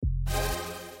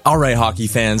All right, hockey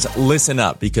fans, listen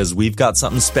up because we've got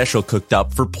something special cooked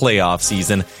up for playoff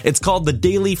season. It's called the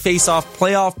Daily Face-Off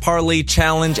Playoff Parlay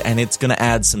Challenge, and it's going to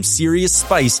add some serious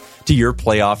spice to your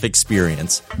playoff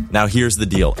experience. Now, here's the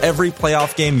deal. Every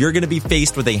playoff game, you're going to be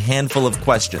faced with a handful of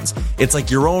questions. It's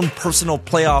like your own personal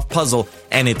playoff puzzle,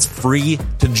 and it's free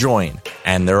to join.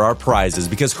 And there are prizes,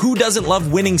 because who doesn't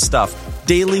love winning stuff?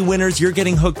 Daily winners, you're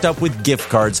getting hooked up with gift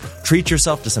cards. Treat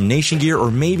yourself to some Nation gear or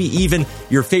maybe even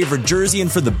your favorite jersey.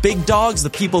 And for the big dogs, the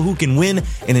people who can win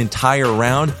an entire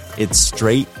round, it's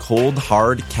straight, cold,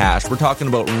 hard cash. We're talking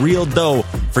about real dough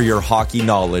for your hockey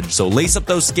knowledge. So lace up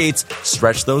those skates,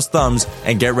 stretch those thumbs,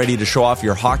 and get ready to show off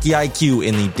your hockey IQ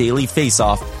in the Daily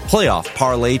Face-Off Playoff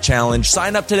Parlay Challenge.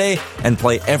 Sign up today and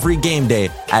play every game day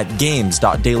at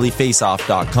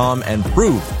games.dailyfaceoff.com and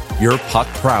prove your puck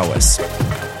prowess.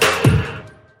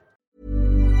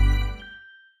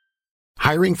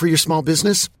 Hiring for your small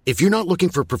business? If you're not looking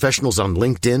for professionals on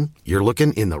LinkedIn, you're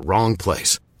looking in the wrong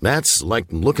place. That's like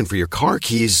looking for your car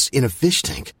keys in a fish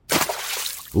tank.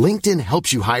 LinkedIn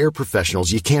helps you hire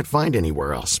professionals you can't find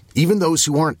anywhere else, even those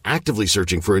who aren't actively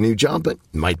searching for a new job but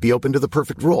might be open to the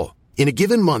perfect role. In a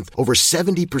given month, over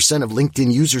 70% of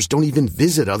LinkedIn users don't even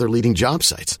visit other leading job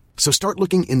sites. So start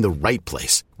looking in the right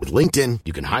place. With LinkedIn,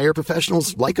 you can hire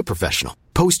professionals like a professional.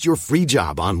 Post your free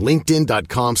job on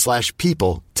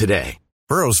linkedin.com/people today.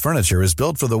 Burrow's furniture is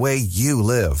built for the way you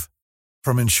live.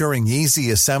 From ensuring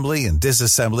easy assembly and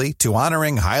disassembly to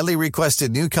honoring highly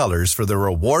requested new colors for their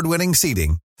award-winning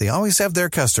seating, they always have their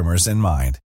customers in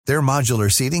mind. Their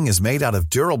modular seating is made out of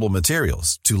durable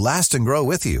materials to last and grow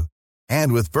with you.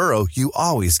 And with Burrow, you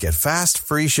always get fast,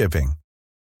 free shipping.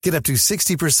 Get up to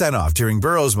 60% off during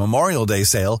Burrow's Memorial Day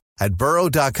sale at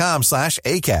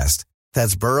burrow.com/ACAST.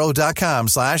 That's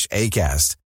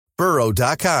burrow.com/ACAST.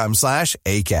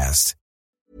 burrow.com/ACAST.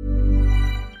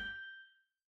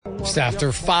 Just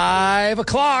after 5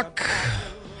 o'clock.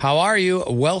 How are you?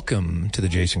 Welcome to the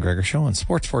Jason Gregor Show on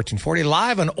Sports 1440,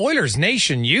 live on Oilers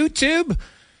Nation YouTube.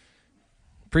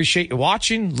 Appreciate you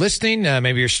watching, listening.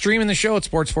 Maybe you're streaming the show at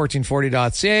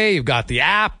sports1440.ca. You've got the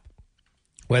app,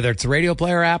 whether it's the radio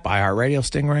player app, iHeartRadio,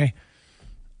 Stingray,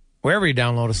 wherever you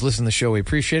download us, listen to the show. We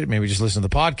appreciate it. Maybe just listen to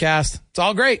the podcast. It's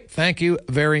all great. Thank you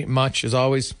very much. As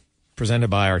always, presented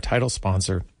by our title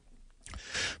sponsor,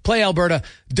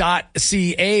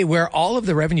 PlayAlberta.ca, where all of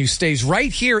the revenue stays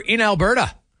right here in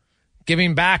Alberta,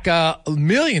 giving back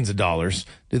millions of dollars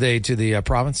to the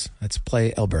province. That's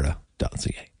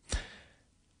PlayAlberta.ca.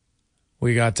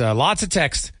 We got lots of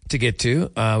text to get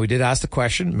to. We did ask the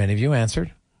question. Many of you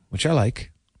answered, which I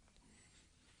like.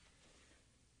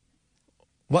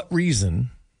 What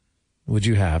reason would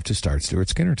you have to start Stuart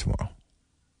Skinner tomorrow?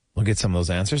 We'll get some of those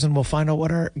answers, and we'll find out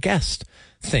what our guest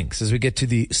thinks as we get to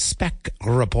the Spec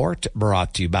Report,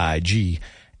 brought to you by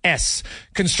GS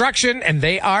Construction, and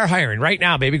they are hiring right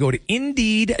now, baby. Go to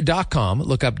Indeed.com,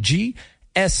 look up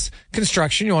GS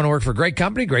Construction. You want to work for a great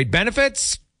company, great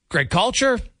benefits, great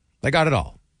culture. They got it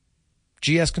all.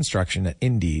 GS Construction at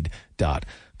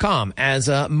Indeed.com. As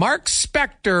Mark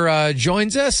Spector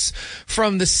joins us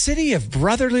from the city of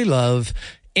brotherly love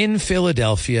in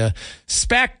Philadelphia.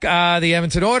 Spec, the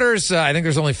Edmonton Oilers, I think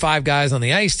there's only 5 guys on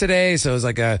the ice today, so it was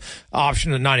like a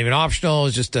option, not even optional, it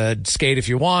was just a skate if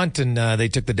you want, and they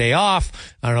took the day off.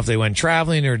 I don't know if they went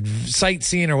traveling or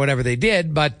sightseeing or whatever they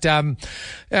did, but I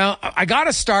got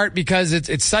to start because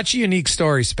it's such a unique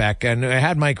story, Spec, and I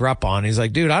had Mike Rupp on. He's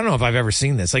like, dude, I don't know if I've ever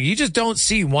seen this. Like, you just don't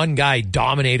see one guy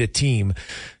dominate a team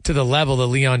to the level that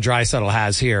Leon Draisaitl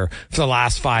has here for the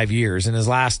last 5 years. In his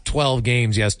last 12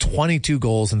 games, he has 22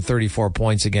 goals and 34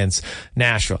 points against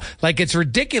Nashville. Like, it's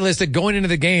ridiculous that going into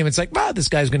the game, it's like, wow, this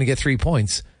guy's going to get 3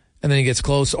 points. And then he gets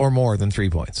close or more than 3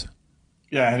 points.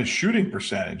 Yeah, and his shooting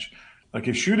percentage. Like,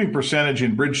 his shooting percentage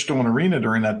in Bridgestone Arena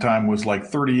during that time was like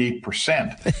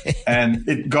 38%. And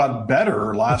it got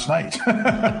better last night.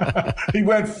 He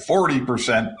went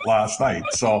 40% last night.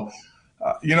 So,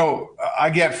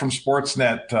 I get from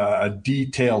Sportsnet a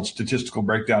detailed statistical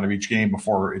breakdown of each game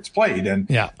before it's played. And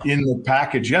in the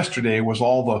package yesterday was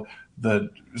all the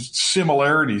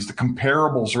similarities, the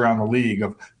comparables around the league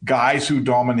of guys who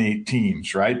dominate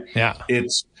teams, right? Yeah.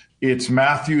 It's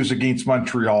Matthews against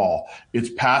Montreal. It's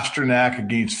Pasternak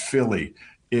against Philly.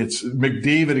 It's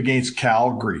McDavid against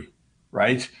Calgary,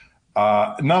 right?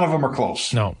 None of them are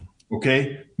close. No.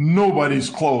 Okay? Nobody's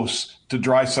close to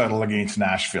Draisaitl against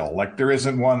Nashville. Like, there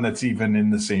isn't one that's even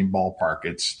in the same ballpark.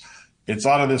 It's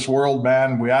out of this world,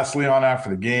 man. We asked Leon after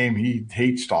the game. He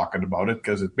hates talking about it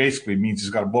because it basically means he's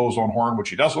got to blow his own horn,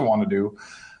 which he doesn't want to do.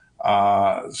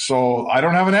 So I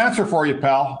don't have an answer for you,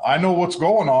 pal. I know what's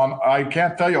going on. I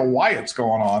can't tell you why it's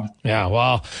going on. Yeah,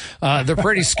 well, they're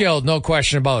pretty skilled, no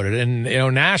question about it. And,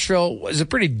 Nashville was a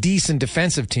pretty decent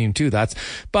defensive team, too.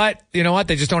 But you know what?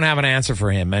 They just don't have an answer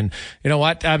for him. And you know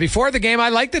what? Before the game, I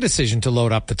liked the decision to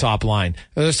load up the top line.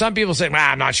 There's some people saying,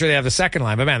 I'm not sure they have the second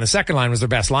line. But man, the second line was their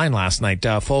best line last night.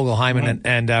 Fogel, Hyman,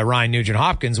 and Ryan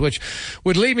Nugent-Hopkins, which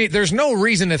would lead me, there's no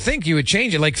reason to think you would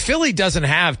change it. Like, Philly doesn't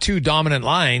have two dominant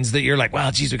lines that you're like,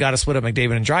 well, geez, we got to split up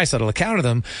McDavid and Draisaitl, account of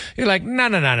them. You're like,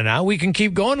 no. We can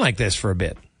keep going like this for a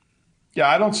bit. Yeah,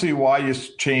 I don't see why you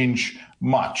change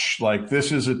much. Like,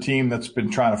 this is a team that's been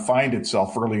trying to find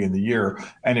itself early in the year,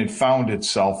 and it found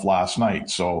itself last night.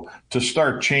 So to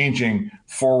start changing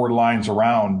forward lines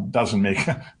around doesn't make,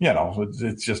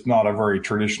 it's just not a very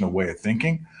traditional way of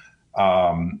thinking.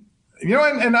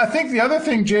 And I think the other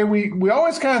thing, Jay, we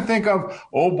always kind of think of,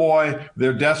 oh boy,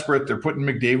 they're desperate. They're putting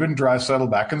McDavid and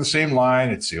Draisaitl back in the same line.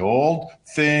 It's the old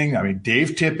thing. I mean,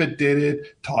 Dave Tippett did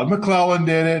it. Todd McClellan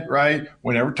did it, right?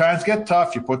 Whenever times get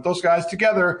tough, you put those guys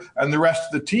together and the rest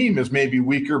of the team is maybe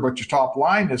weaker, but your top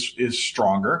line is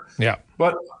stronger. Yeah.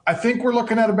 But I think we're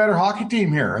looking at a better hockey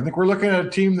team here. I think we're looking at a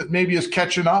team that maybe is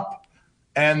catching up.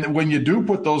 And when you do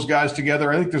put those guys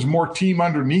together, I think there's more team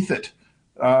underneath it.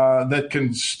 That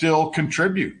can still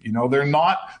contribute. They're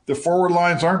not, the forward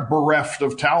lines aren't bereft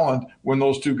of talent when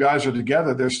those two guys are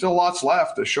together. There's still lots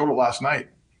left. They showed it last night.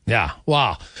 Yeah.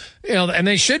 Wow. And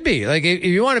they should be. Like, if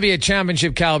you want to be a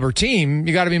championship caliber team,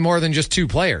 you got to be more than just two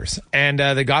players. And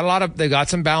they got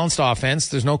some balanced offense.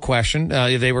 There's no question.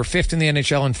 They were fifth in the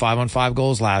NHL in 5-on-5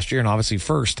 goals last year, and obviously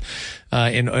first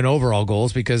in overall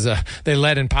goals because they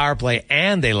led in power play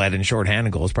and they led in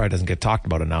shorthanded goals. Probably doesn't get talked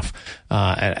about enough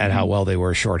at how well they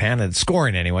were shorthanded,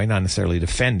 scoring anyway, not necessarily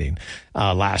defending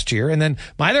last year. And then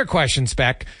my other question,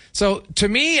 Spec. So to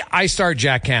me, I start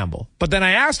Jack Campbell, but then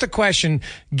I asked a question.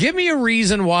 Give me a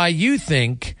reason why you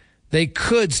think they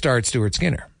could start Stuart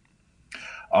Skinner.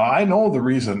 I know the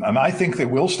reason, and I think they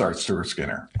will start Stuart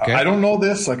Skinner. Okay. I don't know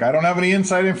this. I don't have any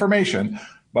inside information,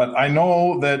 but I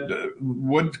know that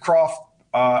Woodcroft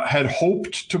had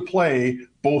hoped to play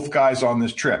both guys on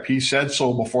this trip. He said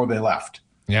so before they left.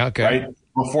 Yeah, okay. Right?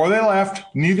 Before they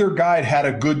left, neither guy had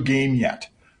a good game yet.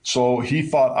 So he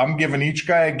thought, I'm giving each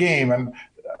guy a game, and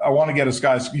I want to get his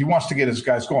guys. He wants to get his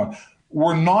guys going.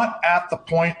 We're not at the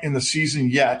point in the season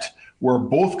yet where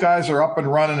both guys are up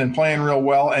and running and playing real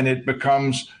well, and it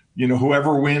becomes,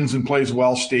 whoever wins and plays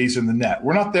well stays in the net.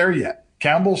 We're not there yet.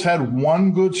 Campbell's had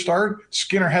one good start.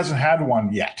 Skinner hasn't had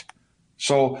one yet.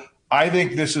 So I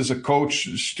think this is a coach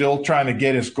still trying to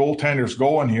get his goaltenders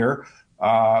going here.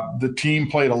 The team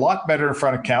played a lot better in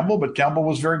front of Campbell, but Campbell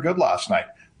was very good last night.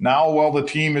 Now, while the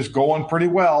team is going pretty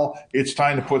well, it's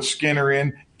time to put Skinner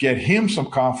in, get him some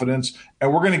confidence,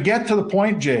 and we're going to get to the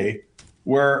point, Jay,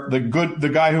 where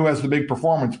the guy who has the big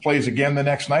performance plays again the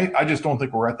next night. I just don't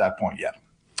think we're at that point yet.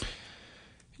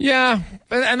 Yeah,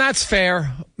 and that's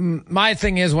fair. My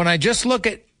thing is when I just look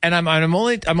at, and I'm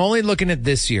only looking at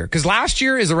this year because last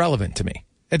year is irrelevant to me.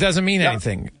 It doesn't mean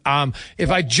anything. If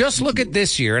I just look at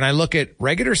this year and I look at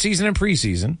regular season and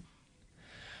preseason,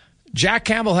 Jack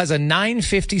Campbell has a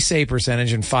 .950 save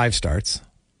percentage in 5 starts,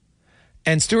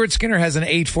 and Stuart Skinner has an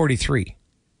 .843.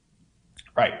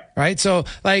 Right. So,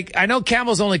 I know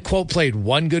Campbell's only, quote, played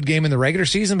one good game in the regular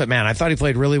season, but man, I thought he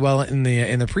played really well in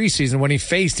the preseason when he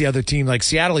faced the other team. Like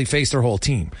Seattle, he faced their whole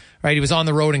team. Right. He was on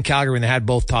the road in Calgary and they had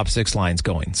both top 6 lines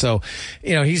going. So,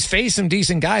 he's faced some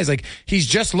decent guys. Like, he's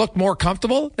just looked more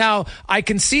comfortable. Now, I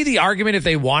can see the argument if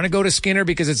they want to go to Skinner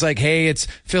because it's like, hey, it's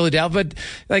Philadelphia.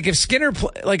 But if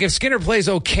Skinner plays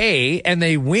okay and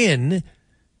they win,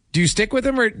 do you stick with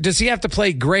him, or does he have to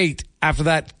play great after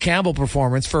that Campbell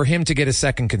performance for him to get a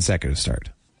second consecutive start?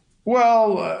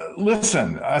 Well,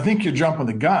 listen, I think you're jumping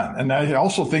the gun, and I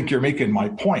also think you're making my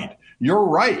point. You're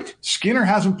right. Skinner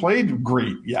hasn't played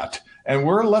great yet, and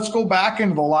let's go back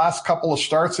into the last couple of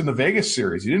starts in the Vegas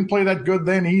series. He didn't play that good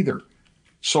then either.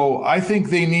 So I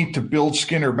think they need to build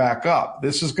Skinner back up.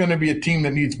 This is going to be a team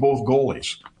that needs both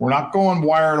goalies. We're not going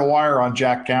wire to wire on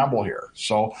Jack Campbell here.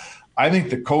 So I think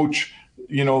the coach,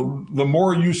 the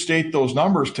more you state those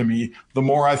numbers to me, the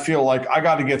more I feel like I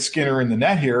got to get Skinner in the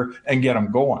net here and get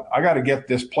him going. I got to get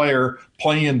this player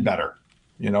playing better.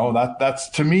 That's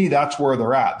to me, that's where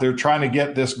they're at. They're trying to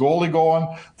get this goalie going.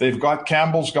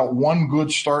 Campbell's got one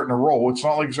good start in a row. It's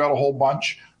not like he's got a whole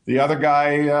bunch. The other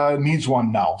guy needs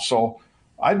one now. So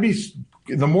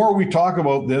the more we talk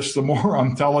about this, the more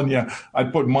I'm telling you,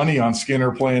 I'd put money on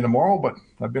Skinner playing tomorrow, but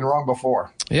I've been wrong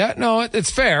before. Yeah, no,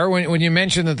 it's fair. When you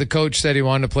mentioned that the coach said he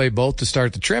wanted to play both to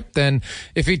start the trip, then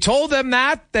if he told them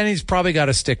that, then he's probably got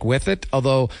to stick with it.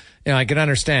 Although, I can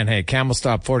understand, hey, Campbell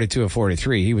stopped 42 of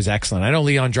 43. He was excellent. I know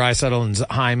Leon Draisaitl and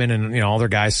Hyman and, all their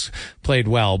guys played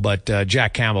well, but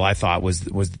Jack Campbell, I thought, was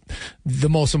the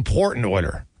most important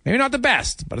Oiler. Maybe not the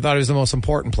best, but I thought he was the most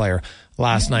important player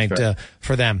last night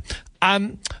for them.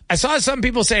 I saw some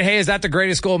people say, hey, is that the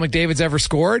greatest goal McDavid's ever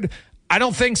scored? I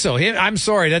don't think so. I'm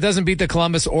sorry. That doesn't beat the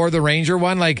Columbus or the Ranger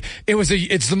one. Like,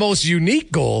 it's the most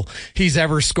unique goal he's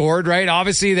ever scored, right?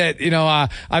 Obviously that,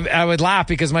 I would laugh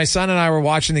because my son and I were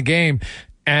watching the game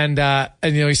and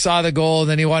he saw the goal and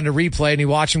then he wanted to replay and he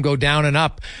watched him go down and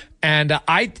up. And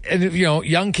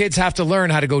young kids have to learn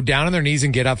how to go down on their knees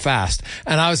and get up fast.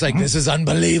 And I was like, this is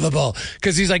unbelievable.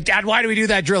 Cause he's like, Dad, why do we do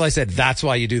that drill? I said, that's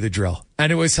why you do the drill.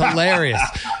 And it was hilarious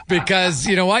because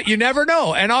you know what? You never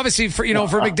know. And obviously for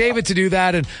McDavid to do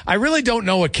that. And I really don't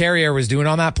know what Carrier was doing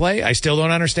on that play. I still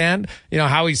don't understand,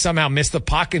 how he somehow missed the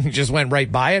puck and just went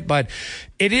right by it. But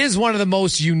it is one of the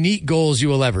most unique goals you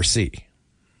will ever see.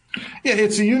 Yeah,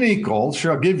 it's a unique goal.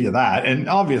 Sure, I'll give you that. And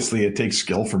obviously it takes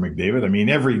skill for McDavid. I mean,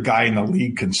 every guy in the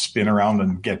league can spin around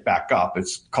and get back up.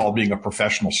 It's called being a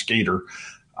professional skater.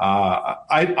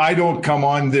 I don't come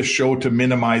on this show to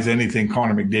minimize anything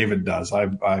Connor McDavid does.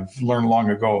 I've learned long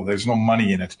ago there's no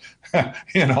money in it.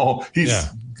 He's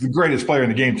the greatest player in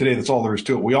the game today. That's all there is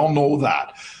to it. We all know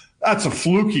that. That's a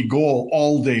fluky goal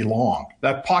all day long.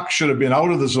 That puck should have been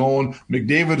out of the zone.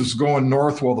 McDavid is going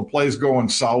north while the play's going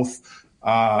south.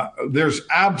 There's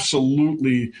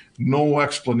absolutely no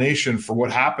explanation for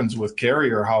what happens with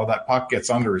Carrier, how that puck gets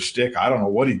under his stick. I don't know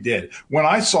what he did. When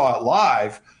I saw it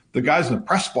live, the guys in the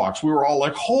press box, we were all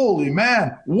like, holy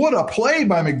man, what a play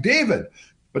by McDavid.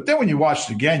 But then when you watched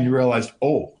it again, you realized,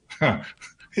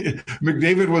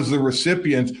 McDavid was the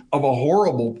recipient of a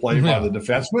horrible play by the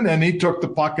defenseman, and he took the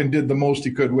puck and did the most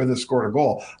he could with it, scored a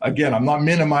goal. Again, I'm not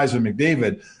minimizing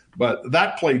McDavid, but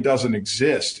that play doesn't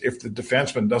exist if the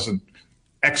defenseman doesn't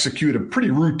execute a pretty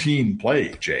routine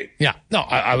play, Jay. Yeah, no,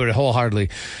 I would wholeheartedly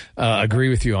agree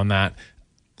with you on that.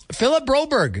 Philip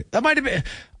Broberg, that might have been.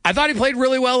 I thought he played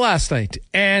really well last night.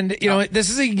 And,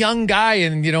 this is a young guy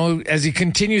and, as he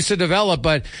continues to develop,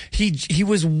 but he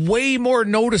was way more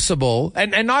noticeable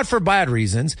and not for bad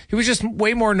reasons. He was just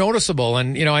way more noticeable.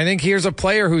 And, I think here's a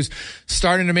player who's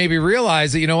starting to maybe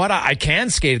realize that, I can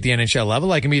skate at the NHL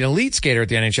level. I can be an elite skater at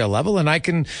the NHL level and I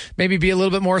can maybe be a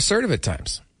little bit more assertive at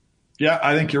times. Yeah,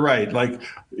 I think you're right. Like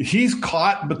he's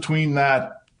caught between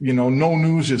that, no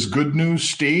news is good news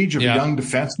stage of a young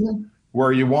defenseman,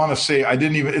 where you want to say,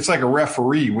 it's like a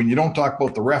referee. When you don't talk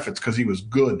about the ref, it's because he was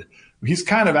good. He's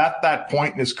kind of at that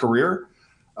point in his career.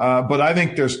 But I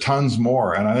think there's tons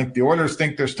more. And I think the Oilers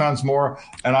think there's tons more.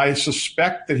 And I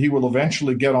suspect that he will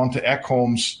eventually get onto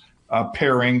Ekholm's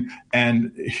pairing,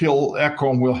 and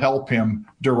Ekholm will help him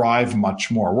derive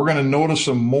much more. We're going to notice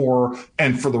him more,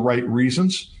 and for the right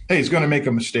reasons. Hey, he's going to make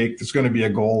a mistake. There's going to be a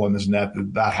goal in his net.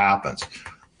 That happens.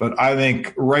 But I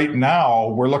think right now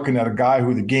we're looking at a guy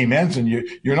who the game ends and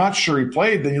you're not sure he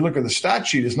played. Then you look at the stat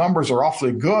sheet. His numbers are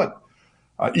awfully good.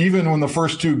 Even when the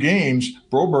first two games,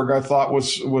 Broberg, I thought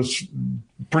was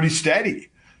pretty steady.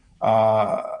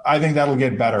 I think that'll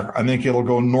get better. I think it'll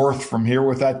go north from here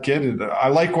with that kid. I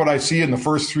like what I see in the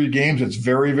first three games. It's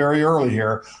very, very early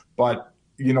here. But,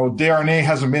 Desharnais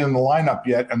hasn't been in the lineup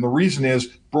yet. And the reason is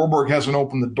Broberg hasn't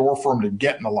opened the door for him to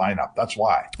get in the lineup. That's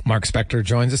why. Mark Spector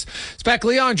joins us. Spec,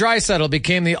 Leon Draisaitl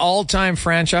became the all-time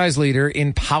franchise leader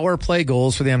in power play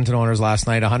goals for the Edmonton Oilers last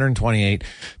night, 128,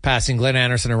 passing Glenn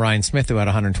Anderson and Ryan Smith, who had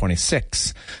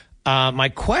 126. My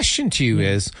question to you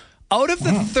is, out of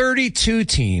the 32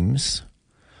 teams,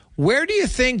 where do you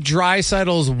think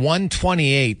Draisaitl's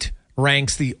 128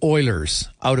 ranks the Oilers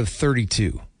out of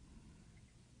 32?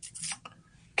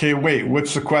 Okay, wait,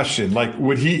 what's the question? Like,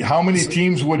 how many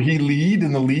teams would he lead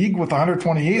in the league with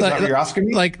 128? Is that what you're asking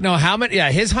me? No, how many?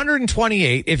 Yeah, his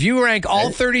 128. If you rank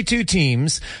all 32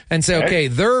 teams and say, okay,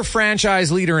 their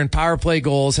franchise leader in power play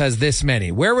goals has this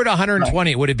many, where would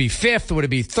 120? Right. Would it be 5th? Would it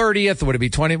be 30th? Would it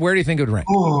be 20? Where do you think it would rank?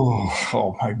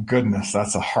 Oh my goodness.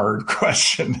 That's a hard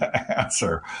question to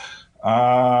answer.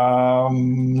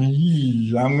 I'm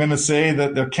going to say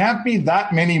that there can't be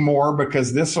that many more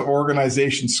because this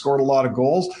organization scored a lot of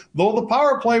goals, though the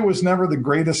power play was never the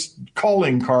greatest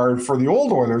calling card for the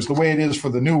old Oilers the way it is for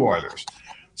the new Oilers.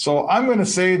 So I'm going to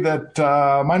say that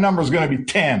my number is going to be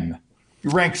 10. He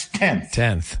ranks 10th.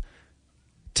 10th.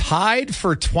 Tied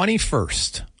for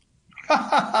 21st.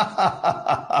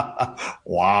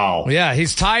 Wow. Yeah,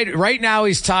 he's tied. Right now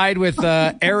he's tied with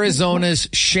Arizona's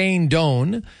Shane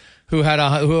Doan, who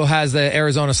has the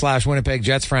Arizona/Winnipeg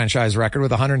Jets franchise record with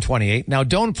 128. Now,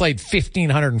 Doan played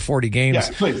 1,540 games.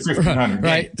 Yeah, played 1,500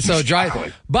 right? games. So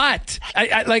Exactly. but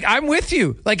I'm with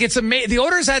you. Like, it's amazing. The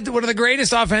Oilers had one of the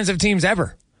greatest offensive teams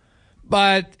ever.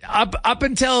 But up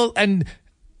until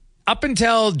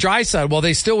Draisaitl, well,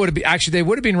 they still would have been, actually, they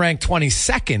would have been ranked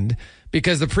 22nd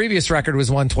because the previous record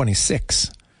was 126.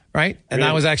 Right? And really?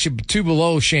 That was actually 2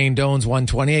 below Shane Doan's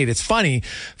 128. It's funny,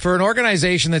 for an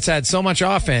organization that's had so much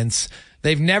offense,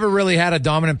 they've never really had a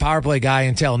dominant power play guy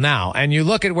until now. And you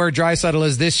look at where Draisaitl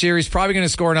is this year, he's probably going to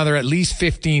score another at least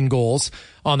 15 goals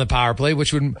on the power play,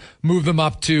 which would move them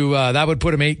up to, that would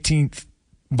put him 18th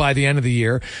by the end of the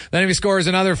year. Then if he scores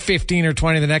another 15 or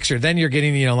 20 the next year, then you're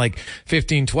getting, like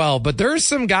 15, 12. But there's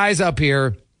some guys up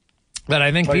here that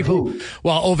I think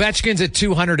Ovechkin's at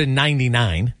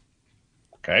 299.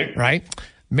 Okay. Right?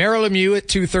 Mario Lemieux at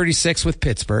 236 with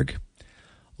Pittsburgh.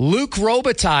 Luc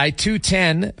Robitaille,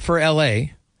 210 for LA.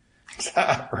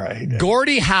 Right.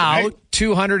 Gordie Howe,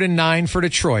 209 for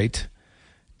Detroit.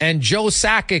 And Joe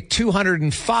Sakic,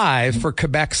 205 for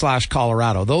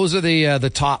Quebec/Colorado. Those are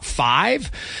the top 5.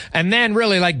 And then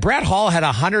really, like, Brett Hall had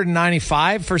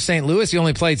 195 for St. Louis. He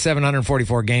only played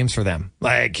 744 games for them.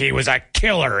 Like, he was a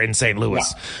killer in St.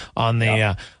 Louis on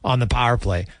the power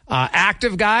play.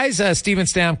 Active guys, Steven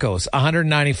Stamkos,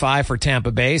 195 for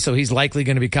Tampa Bay. So he's likely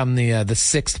going to become the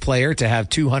 6th player to have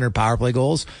 200 power play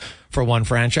goals for one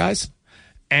franchise.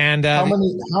 And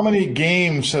how many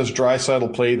games has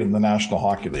Draisaitl played in the National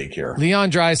Hockey League here?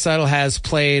 Leon Draisaitl has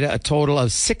played a total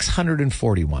of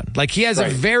 641. Like, he has a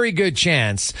very good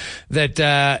chance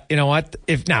that, you know what,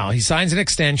 if now he signs an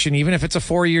extension, even if it's a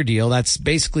 4-year deal, that's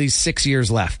basically 6 years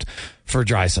left for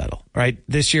Draisaitl, right?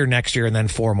 This year, next year, and then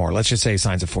 4 more. Let's just say he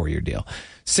signs a 4-year deal.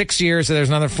 6 years, so there's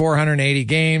another 480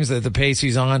 games at the pace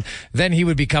he's on. Then he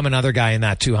would become another guy in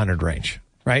that 200 range.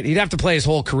 Right? He'd have to play his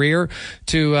whole career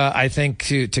to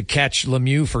catch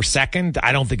Lemieux for second.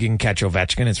 I don't think he can catch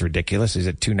Ovechkin. It's ridiculous. He's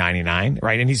at 299,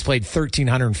 right? And he's played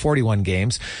 1,341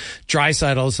 games.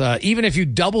 Draisaitl's, even if you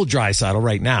double Draisaitl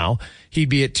right now, he'd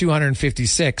be at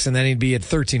 256, and then he'd be at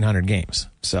 1,300 games.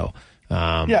 So,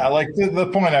 yeah, like the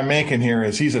point I'm making here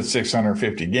is he's at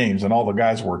 650 games, and all the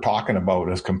guys we're talking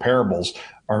about as comparables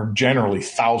are generally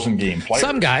 1,000-game players.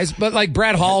 Some guys, but like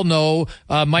Brett Hall, no.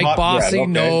 Mike Bossy,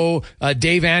 no.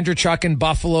 Dave Andrechuk in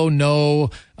Buffalo,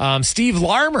 no. Steve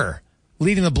Larmer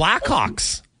leading the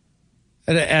Blackhawks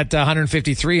at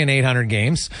 153 in 800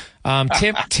 games.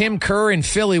 Tim Kerr in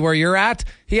Philly, where you're at,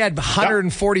 he had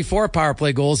 144 power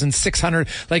play goals and 600.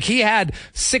 Like, he had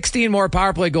 16 more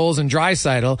power play goals than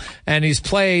Draisaitl, and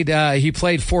he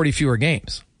played 40 fewer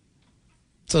games.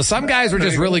 So some guys were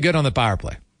just really good on the power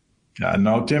play.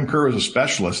 No, Tim Kerr is a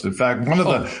specialist. In fact, one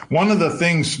of the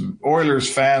things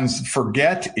Oilers fans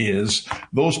forget is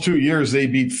those 2 years they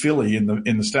beat Philly in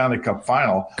the Stanley Cup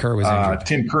final. Kerr was injured.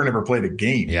 Tim Kerr never played a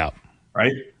game. Yeah.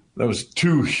 Right? That was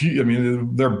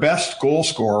their best goal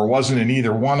scorer wasn't in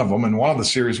either one of them, and one of the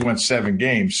series went 7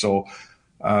 games. So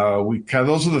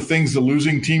those are the things the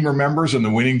losing team remembers and the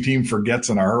winning team forgets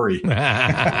in a hurry.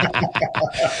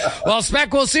 Well,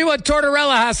 Spec, we'll see what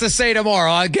Tortorella has to say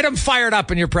tomorrow. Get him fired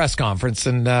up in your press conference.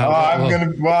 And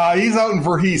he's out in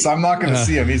Voorhees. I'm not going to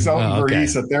see him. He's out in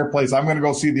Voorhees at their place. I'm going to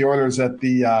go see the Oilers at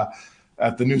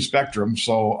the new Spectrum.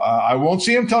 So I won't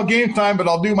see him till game time, but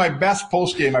I'll do my best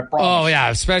post game, I promise. Oh yeah,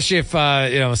 especially if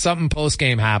something post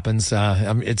game happens.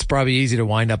 It's probably easy to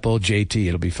wind up old JT.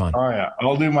 It'll be fun. Oh yeah,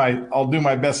 I'll do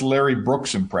my best Larry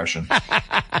Brooks impression.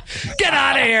 Get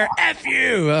out of here, F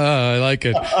you. I like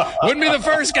it. Wouldn't be the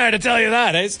first guy to tell you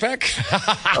that, eh, Spec?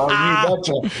 Oh, you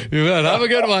betcha. You bet. Have a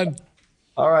good one.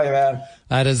 All right, man.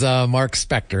 That is Mark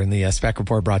Spector in the Spec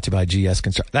Report, brought to you by GS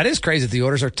Construction. That is crazy. The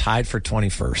Oilers are tied for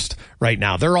 21st right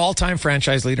now. Their all-time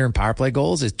franchise leader in power play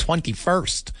goals is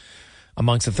 21st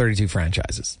amongst the 32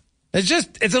 franchises.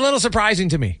 It's a little surprising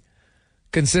to me,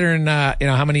 considering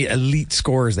how many elite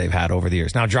scorers they've had over the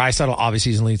years. Now, Draisaitl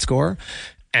obviously is an elite scorer,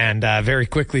 and very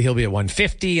quickly he'll be at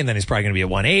 150, and then he's probably going to be at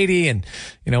 180. And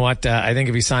you know what? I think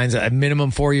if he signs a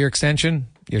minimum 4-year extension,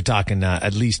 you're talking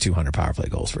at least 200 power play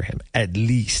goals for him, at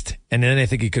least. And then I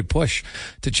think he could push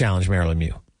to challenge Mario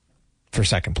Lemieux for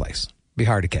second place. Be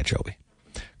hard to catch, Obi.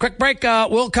 Quick break.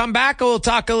 We'll come back. We'll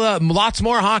talk lots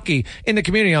more hockey in the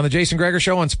community on the Jason Gregor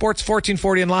Show on Sports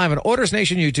 1440 and live on Oilers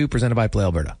Nation YouTube, presented by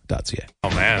PlayAlberta.ca. Oh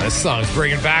man, this song's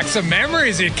bringing back some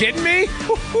memories. Are you kidding me?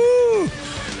 Woo-hoo.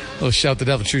 Little Shout the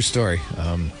Devil true story.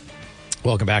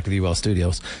 Welcome back to the UL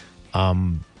Studios.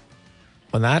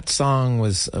 When that song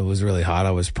was really hot,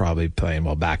 I was probably playing,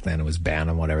 well, back then it was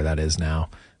Bantam, whatever that is now.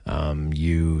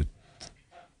 Was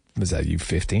that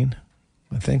U15?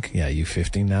 I think. Yeah,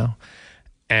 U15 now.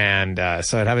 And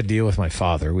so I'd have a deal with my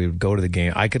father. We would go to the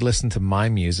game. I could listen to my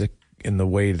music in the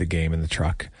way to the game in the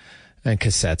truck and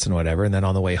cassettes and whatever. And then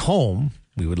on the way home,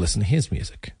 we would listen to his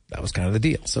music. That was kind of the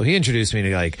deal. So he introduced me to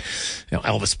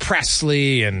Elvis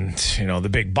Presley and, the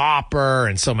Big Bopper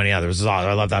and so many others.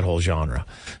 I love that whole genre.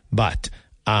 But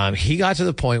he got to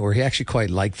the point where he actually quite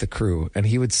liked the Crew, and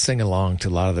he would sing along to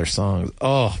a lot of their songs.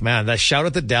 Oh, man, that Shout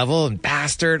at the Devil and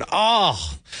Bastard.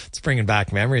 Oh, it's bringing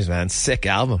back memories, man. Sick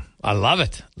album. I love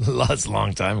it. That's a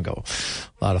long time ago.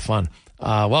 A lot of fun.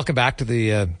 Welcome back to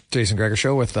the Jason Gregor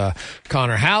Show with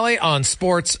Connor Halley on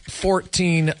Sports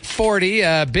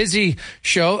 1440. Busy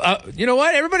show. You know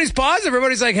what? Everybody's paused.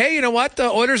 Everybody's like, hey, you know what? The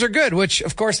Oilers are good, which,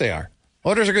 of course, they are.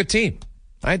 Oilers are a good team.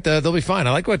 Right? They'll be fine.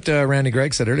 I like what Randy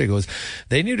Gregg said earlier. He goes,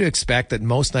 they need to expect that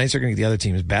most nights are going to get the other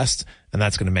team's best, and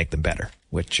that's going to make them better,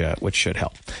 which should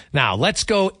help. Now, let's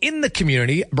go in the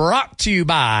community, brought to you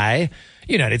by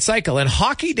United Cycle. And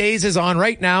Hockey Days is on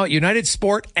right now at United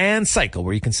Sport and Cycle,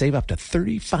 where you can save up to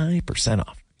 35%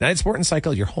 off. United Sport and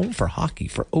Cycle, your home for hockey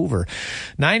for over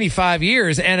 95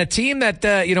 years. And a team that,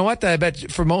 I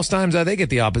bet for most times they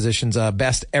get the opposition's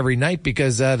best every night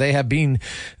because they have been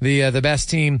the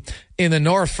best team in the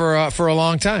North for a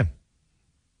long time.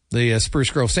 The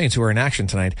Spruce Grove Saints, who are in action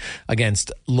tonight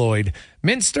against Lloyd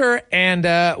Minster.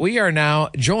 And we are now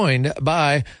joined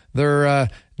by their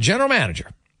general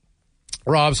manager,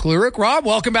 Rob Sklurik. Rob,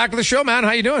 welcome back to the show, man.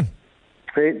 How you doing?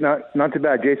 Hey, not too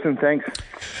bad, Jason. Thanks.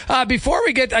 Before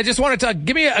we get, I just wanted to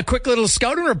give me a quick little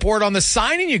scouting report on the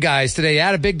signing you guys today. You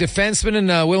had a big defenseman in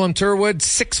Willem Turwood,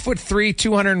 6'3",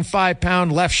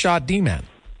 205-pound left shot D-man.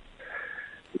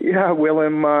 Yeah,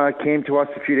 Willem came to us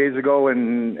a few days ago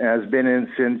and has been in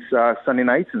since Sunday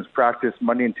night, since practice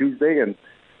Monday and Tuesday, and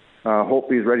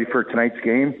hopefully he's ready for tonight's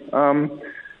game.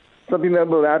 Something that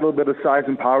will add a little bit of size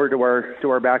and power to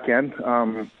our back end.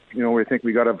 We think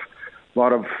we got a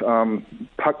lot of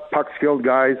puck-skilled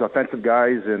guys, offensive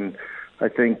guys, and I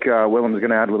think Willem's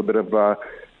going to add a little bit of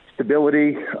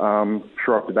stability,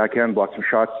 shore up the back end, block some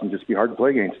shots, and just be hard to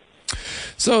play against.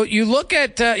 So you look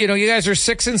at, you guys are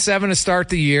 6-7 to start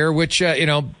the year, which,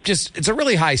 it's a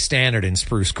really high standard in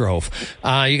Spruce Grove.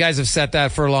 You guys have set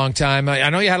that for a long time. I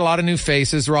know you had a lot of new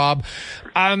faces, Rob.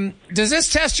 Does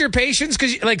this test your patience?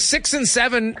 Because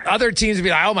 6-7, other teams would be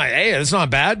like, hey, that's not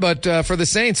bad. But for the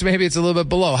Saints, maybe it's a little bit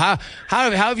below. How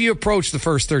have you approached the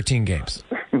first 13 games?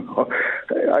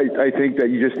 I think that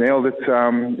you just nailed it.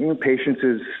 Patience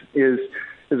is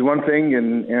one thing,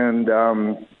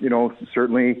 and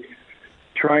certainly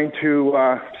trying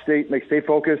to stay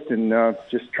focused and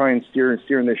just try and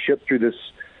steering this ship through this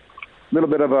little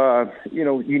bit of a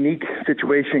unique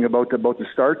situation about the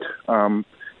start,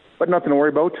 but nothing to worry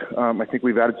about. I think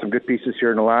we've added some good pieces here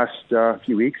in the last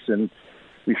few weeks, and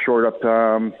we shored up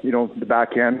the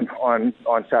back end on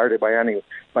Saturday by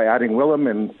adding Willem,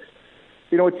 and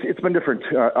it's been different.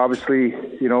 Obviously,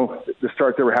 the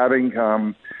start that we're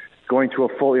having. Going to a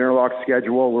full interlock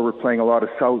schedule where we're playing a lot of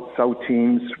South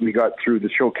teams. We got through the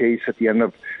showcase at the end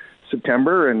of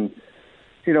September, and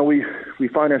we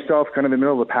find ourselves kind of in the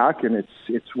middle of the pack, and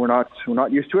we're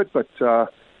not used to it. But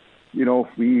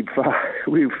we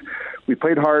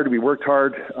played hard, we worked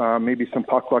hard. Maybe some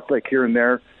puck luck like here and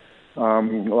there. A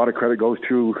lot of credit goes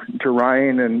to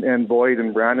Ryan and Boyd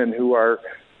and Brandon, who are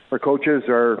our coaches,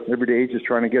 are every day just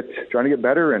trying to get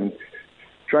better and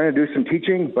trying to do some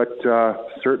teaching, but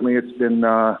certainly it's been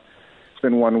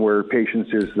one where patience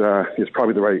is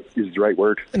probably the right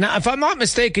word. Now, if I'm not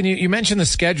mistaken, you mentioned the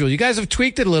schedule. You guys have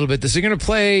tweaked it a little bit. So you're going to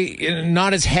play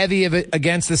not as heavy of it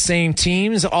against the same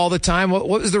teams all the time. What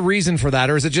was the reason for that,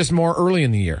 or is it just more early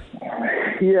in the year?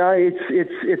 Yeah,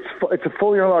 it's a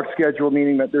full interlock schedule,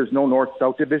 meaning that there's no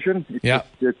North-South division.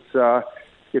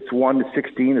 It's 1 to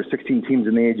 16 or 16 teams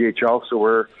in the AJHL, so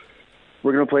we're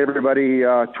going to play everybody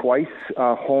twice,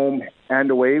 home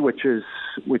and away, which is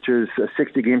a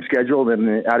 60-game schedule.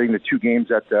 Then adding the 2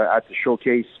 games at the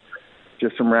showcase,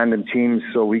 just some random teams.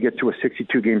 So we get to a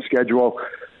 62-game schedule.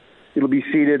 It'll be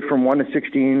seeded from 1 to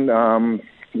 16.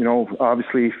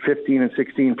 Obviously 15 and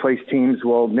 16 place teams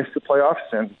will miss the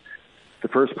playoffs, and the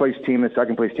first place team, the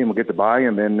second place team will get the bye,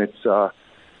 and then it's a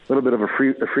little bit of a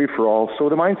free for all. So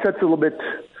the mindset's a little bit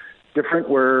different,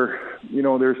 where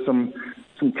there's some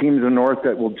teams in the North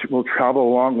that will travel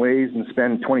a long ways and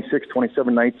spend 26,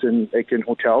 27 nights in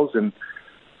hotels and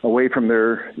away from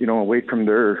their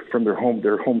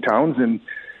hometowns, and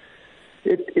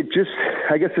it just,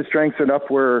 I guess, it strengthens up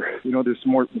where there's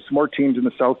some more teams in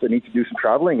the South that need to do some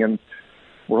traveling, and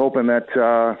we're hoping that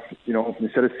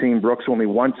instead of seeing Brooks only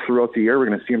once throughout the year, we're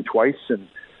going to see him twice, and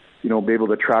be able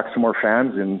to attract some more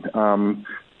fans and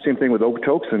Same thing with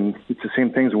Okotoks, and it's the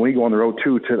same things when we go on the road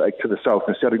too to the south.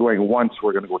 Instead of going once,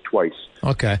 we're going to go twice.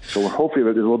 Okay. So hopefully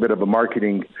there's a little bit of a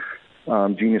marketing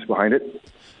genius behind it.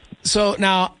 So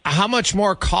now, how much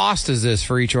more cost is this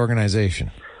for each organization?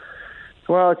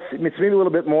 Well, it's maybe a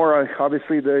little bit more.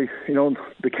 Obviously, the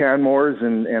Canmores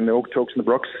and the Okotoks and the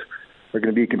Brooks are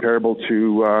going to be comparable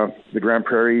to the Grand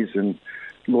Prairies and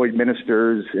Lloyd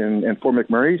Ministers and Fort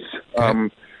McMurray's. Okay.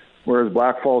 Whereas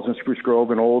Black Falls and Spruce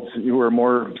Grove and Olds, who are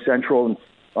more central, and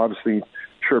obviously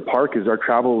Sherwood Park is our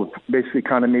travel basically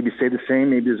kind of maybe stay the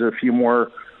same. Maybe there's a few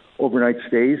more overnight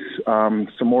stays, some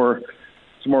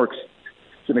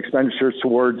expenditures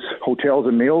towards hotels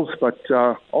and meals. But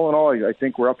all in all, I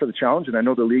think we're up for the challenge, and I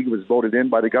know the league was voted in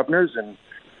by the governors, and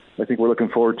I think we're looking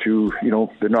forward to the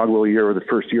inaugural year or the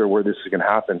first year where this is going to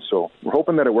happen. So we're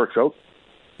hoping that it works out.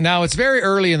 Now, it's very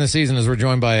early in the season as we're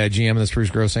joined by GM of the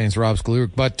Spruce Grove Saints, Rob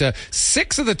Sklurik, but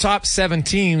 6 of the top 7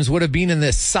 teams would have been in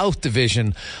the South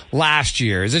Division last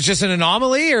year. Is it just an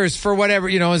anomaly, or is for whatever,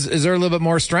 is there a little bit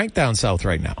more strength down south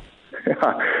right now?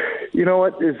 You know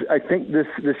what? I think this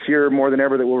year more than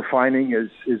ever that we're finding is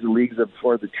the leagues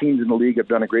or the teams in the league have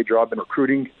done a great job in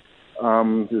recruiting.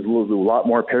 There's a lot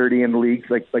more parity in the leagues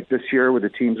like this year where the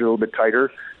teams are a little bit tighter.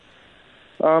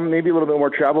 Maybe a little bit more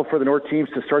travel for the North teams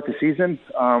to start the season,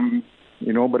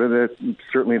 but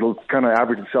certainly it'll kind of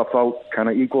average itself out, kind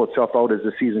of equal itself out as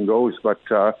the season goes. But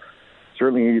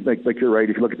certainly, like you're right,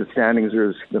 if you look at the standings,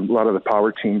 there's a lot of the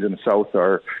power teams in the South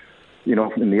are,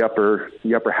 in the upper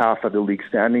half of the league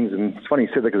standings. And it's funny you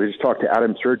said that because I just talked to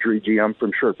Adam Surgery, GM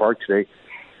from Sherwood Park today,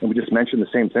 and we just mentioned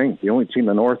the same thing. The only team in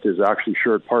the North is actually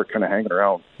Sherwood Park, kind of hanging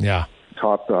around. Yeah,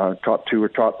 top 2 or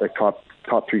top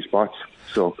 3 spots.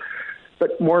 So.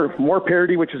 But more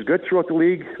parity, which is good throughout the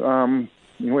league.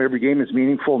 Every game is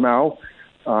meaningful now,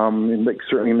 and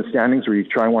certainly in the standings where you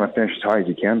try and want to finish as high as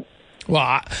you can.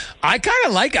 Well, I kind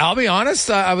of like, I'll be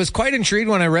honest, I was quite intrigued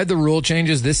when I read the rule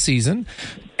changes this season.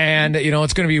 And,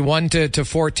 it's going to be 1 to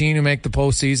 14 who make the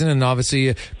postseason. And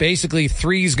obviously, basically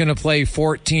 3 is going to play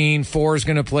 14, 4 is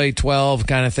going to play 12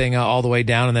 kind of thing all the way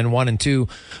down. And then 1 and 2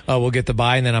 will get the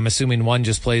bye. And then I'm assuming 1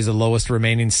 just plays the lowest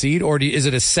remaining seed. Or is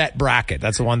it a set bracket?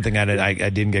 That's the one thing I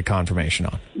didn't get confirmation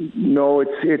on. No, it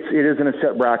isn't a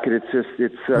set bracket. It's the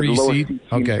lowest seed team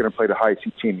is going to play the highest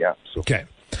seed team, yeah. So. Okay.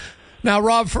 Now,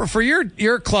 Rob, for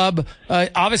your club,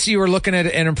 obviously you were looking at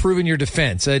and improving your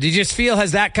defense. Did you just feel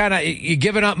has that kind of you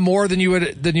given up more than you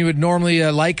would normally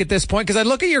like at this point? Because I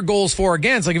look at your goals for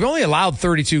against, like you've only allowed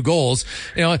 32 goals.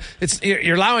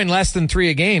 You're allowing less than 3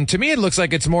 a game. To me, it looks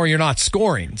like it's more you're not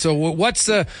scoring. So what's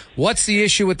the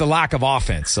issue with the lack of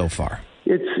offense so far?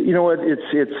 It's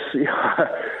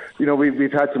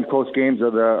we've had some close games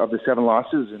of the 7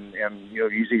 losses, and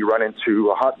usually you run into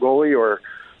a hot goalie or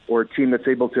a team that's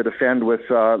able to defend with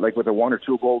a 1 or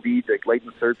 2 goal lead late in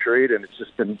the third period, and it's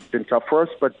just been tough for us.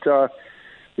 But I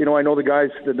know the guys.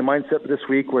 The mindset this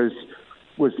week was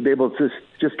to be able to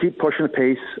just keep pushing the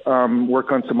pace,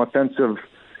 work on some offensive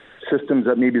systems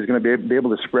that maybe is going to be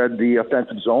able to spread the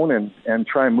offensive zone and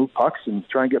try and move pucks and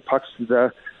try and get pucks to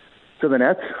the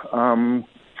net,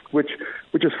 which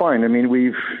is fine. I mean,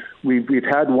 we've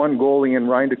had one goalie in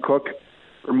Ryan DeCook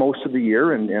for most of the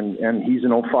year, and he's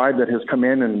an 05 that has come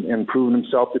in and proven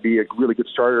himself to be a really good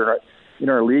starter in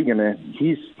our league, and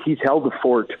he's held the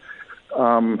fort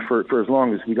for as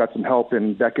long as we got some help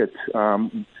in Beckett,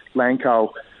 Lankow.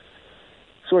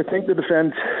 So I think the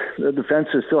defense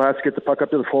still has to get the puck up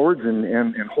to the forwards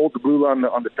and hold the blue on the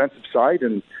defensive side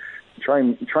and try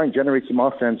and generate some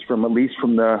offense from at least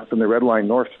from the red line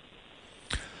north.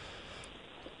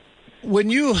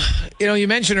 When you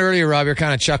mentioned earlier, Rob, you're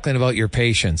kind of chuckling about your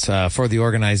patience for the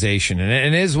organization, and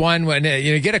it is one when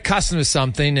you get accustomed to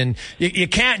something, and you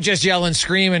can't just yell and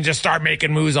scream and just start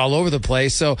making moves all over the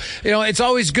place. So it's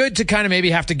always good to kind of maybe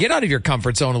have to get out of your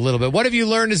comfort zone a little bit. What have you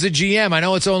learned as a GM? I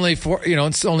know it's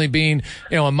only been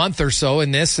a month or so in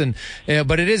this,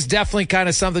 but it is definitely kind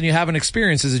of something you haven't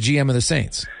experienced as a GM of the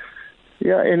Saints.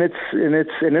 Yeah, and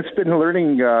it's been a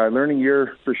learning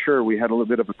year for sure. We had a little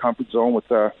bit of a comfort zone with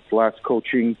the last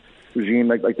coaching regime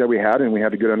like that we had, and we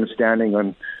had a good understanding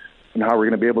on how we're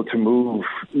going to be able to move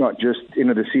not just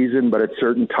into the season, but at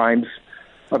certain times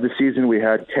of the season. We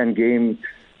had 10-game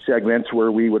segments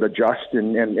where we would adjust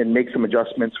and make some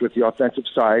adjustments with the offensive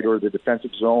side or the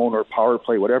defensive zone or power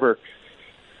play, whatever.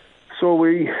 So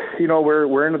we're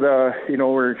into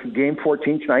we're game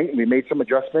 14 tonight, and we made some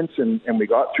adjustments and we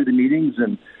got through the meetings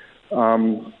and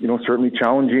certainly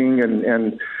challenging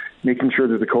and making sure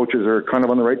that the coaches are kind of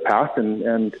on the right path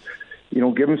and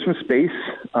give them some space,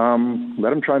 let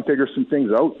them try and figure some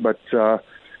things out. But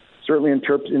certainly in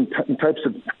types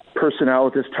of personnel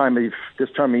at this time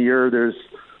of year, there's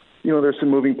there's some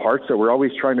moving parts that we're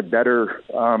always trying to better,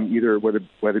 either whether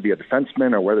it be a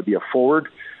defenseman or whether it be a forward.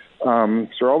 So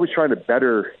we're always trying to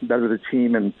better the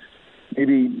team, and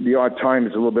maybe the odd time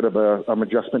is a little bit of an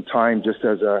adjustment time just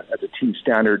as a team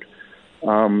standard.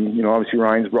 Obviously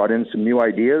Ryan's brought in some new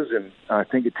ideas, and I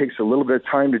think it takes a little bit of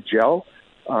time to gel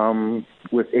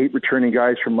with 8 returning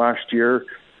guys from last year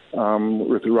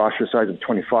with the roster size of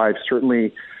 25.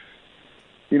 Certainly,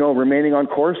 remaining on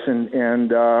course and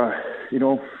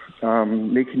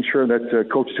making sure that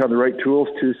coaches have the right tools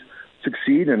to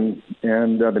succeed, and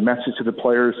the message to the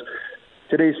players.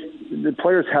 The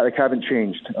players haven't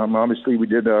changed. Obviously, we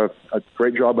did a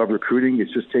great job of recruiting.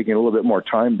 It's just taking a little bit more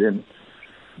time than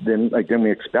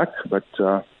we expect. But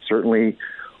certainly,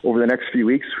 over the next few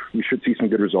weeks, we should see some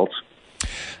good results.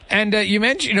 And you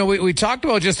mentioned, we talked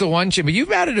about just the one chip, but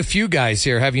you've added a few guys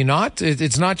here, have you not?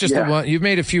 It's not just the one. You've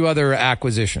made a few other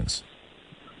acquisitions.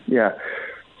 Yeah.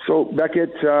 So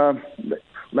Beckett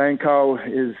Lankow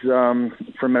is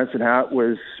from Medicine Hat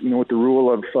was, with the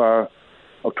rule of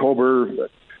October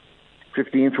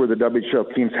 15th, where the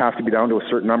WHL teams have to be down to a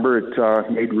certain number,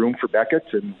 it made room for Beckett,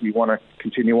 and we want to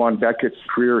continue on Beckett's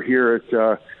career here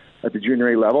at the junior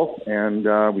A level, and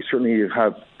we certainly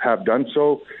have done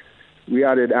so. We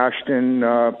added Ashton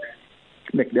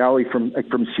McNally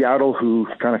from Seattle, who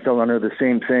kind of fell under the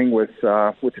same thing with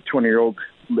the 20-year-old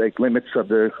limits of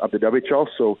the WHL.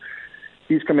 So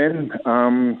he's come in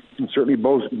and certainly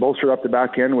bolstered up the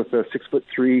back end with a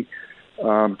 6'3"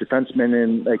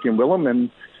 defenseman in Willem, and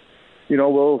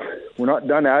we're not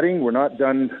done adding, we're not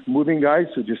done moving guys.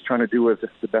 We're just trying to do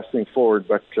the best thing forward.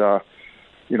 But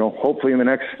hopefully in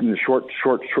the short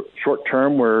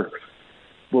term, we'll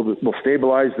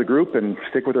stabilize the group and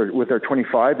stick with our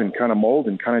 25 and kind of mold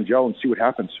and kind of gel and see what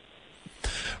happens.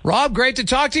 Rob, great to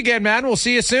talk to you again, man. We'll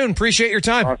see you soon. Appreciate your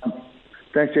time. Awesome.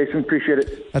 Thanks, Jason. Appreciate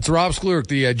it. That's Rob Sklurk,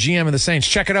 the GM of the Saints.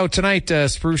 Check it out tonight,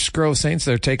 Spruce Grove Saints.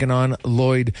 They're taking on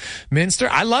Lloydminster.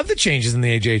 I love the changes in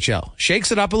the AJHL.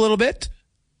 Shakes it up a little bit.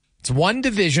 It's one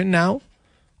division now,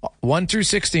 1 through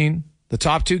 16. The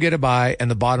top 2 get a bye, and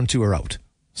the bottom 2 are out.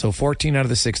 So 14 out of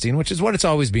the 16, which is what it's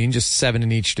always been, just 7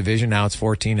 in each division. Now it's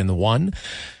 14 in the one.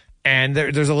 And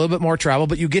there's a little bit more travel,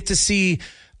 but you get to see,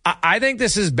 I think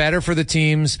this is better for the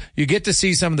teams. You get to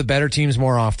see some of the better teams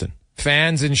more often.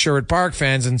 Fans in Sherwood Park,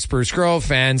 fans in Spruce Grove,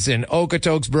 fans in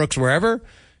Okotoks, Brooks, wherever.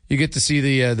 You get to see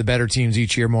the better teams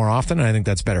each year more often, and I think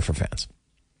that's better for fans.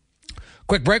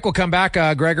 Quick break. We'll come back.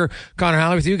 Gregor, Connor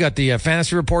Halley with you. Got the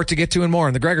fantasy report to get to and more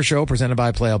on the Gregor Show, presented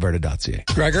by PlayAlberta.ca.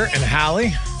 Gregor and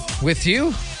Halley with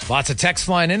you. Lots of text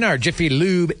flying in our Jiffy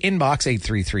Lube inbox,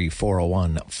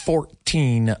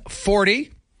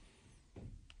 833-401-1440.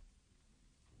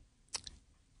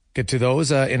 Get to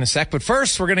those in a sec. But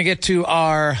first, we're going to get to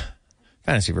our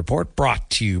fantasy report,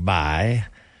 brought to you by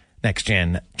Next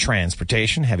Gen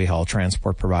Transportation, heavy haul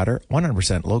transport provider,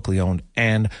 100% locally owned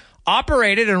and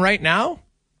operated. And right now,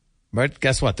 but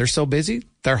guess what? They're so busy,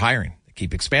 they're hiring. They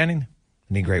keep expanding.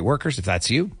 They need great workers. If that's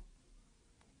you,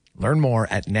 learn more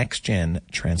at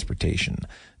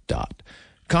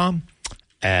nextgentransportation.com.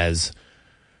 As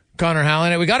Connor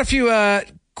Hallen, we got a few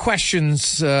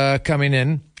questions coming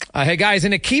in. Hey, guys,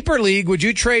 in a keeper league, would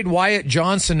you trade Wyatt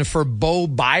Johnston for Bo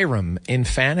Byram in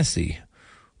fantasy?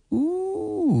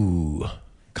 Ooh.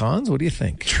 Cons, what do you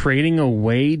think? Trading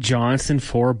away Johnston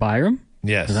for Byram?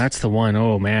 Yes. That's the one.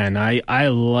 Oh, man. I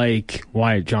like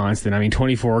Wyatt Johnston. I mean,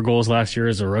 24 goals last year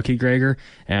as a rookie, Gregor.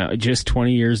 Just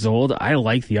 20 years old. I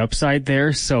like the upside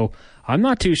there. So I'm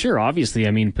not too sure. Obviously,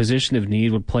 I mean, position of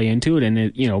need would play into it.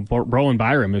 And, Rowan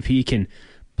Byram, if he can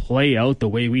play out the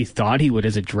way we thought he would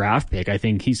as a draft pick, I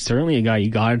think he's certainly a guy you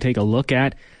got to take a look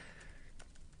at.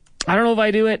 I don't know if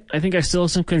I do it. I think I still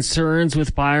have some concerns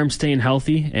with Byram staying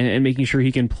healthy and making sure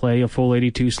he can play a full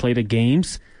 82 slate of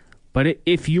games. But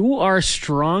if you are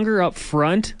stronger up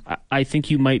front, I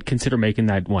think you might consider making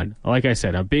that one. Like I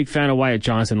said, I'm a big fan of Wyatt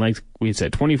Johnston. Like we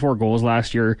said, 24 goals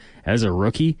last year as a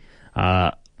rookie,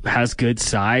 has good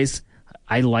size.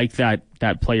 I like that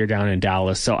player down in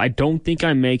Dallas. So I don't think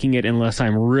I'm making it unless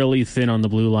I'm really thin on the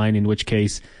blue line, in which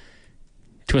case,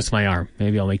 twist my arm.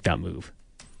 Maybe I'll make that move.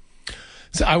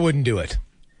 So I wouldn't do it.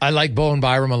 I like Bowen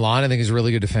Byram a lot. I think he's a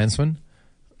really good defenseman.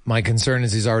 My concern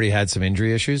is he's already had some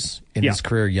injury issues in his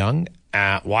career young.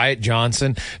 Wyatt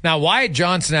Johnston. Now, Wyatt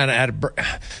Johnston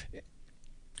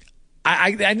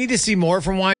I need to see more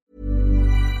from Wyatt.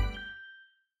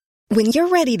 When you're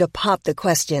ready to pop the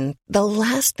question, the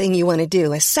last thing you want to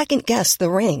do is second-guess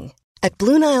the ring. At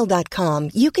BlueNile.com,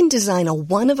 you can design a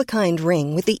one-of-a-kind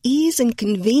ring with the ease and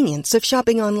convenience of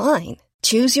shopping online.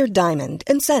 Choose your diamond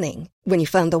and setting. When you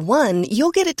find the one,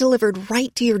 you'll get it delivered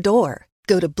right to your door.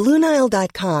 Go to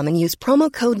BlueNile.com and use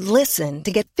promo code LISTEN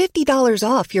to get $50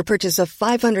 off your purchase of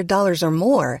 $500 or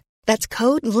more. That's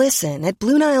code LISTEN at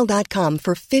BlueNile.com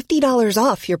for $50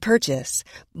 off your purchase.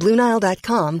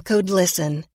 BlueNile.com, code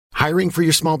LISTEN. Hiring for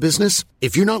your small business?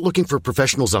 If you're not looking for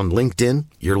professionals on LinkedIn,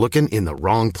 you're looking in the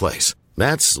wrong place.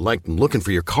 That's like looking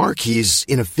for your car keys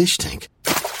in a fish tank.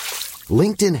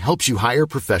 LinkedIn helps you hire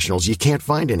professionals you can't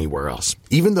find anywhere else,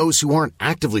 even those who aren't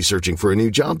actively searching for a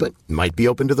new job but might be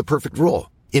open to the perfect role.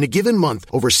 In a given month,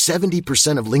 over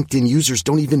 70% of LinkedIn users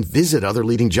don't even visit other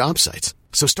leading job sites.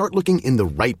 So start looking in the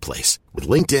right place. With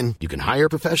LinkedIn, you can hire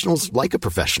professionals like a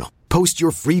professional. Post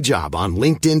your free job on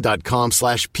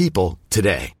linkedin.com/people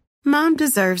today. Mom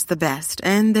deserves the best,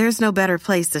 and there's no better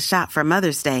place to shop for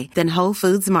Mother's Day than Whole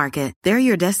Foods Market. They're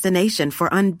your destination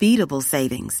for unbeatable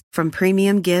savings, from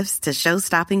premium gifts to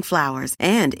show-stopping flowers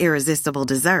and irresistible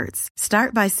desserts.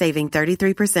 Start by saving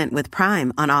 33% with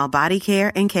Prime on all body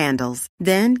care and candles.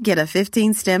 Then get a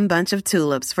 15-stem bunch of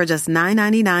tulips for just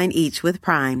 $9.99 each with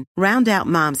Prime. Round out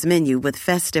Mom's menu with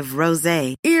festive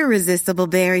rosé, irresistible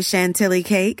berry chantilly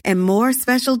cake, and more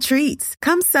special treats.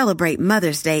 Come celebrate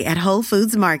Mother's Day at Whole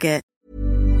Foods Market.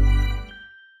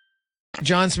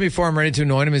 Johnson, before I'm ready to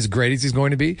anoint him as great as he's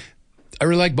going to be, I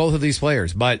really like both of these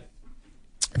players, but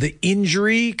the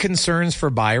injury concerns for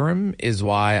Byram is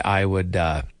why I would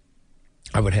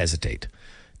hesitate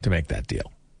to make that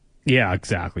deal. Yeah,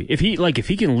 exactly. If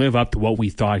he can live up to what we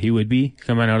thought he would be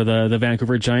coming out of the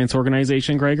Vancouver Giants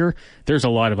organization, Gregor, there's a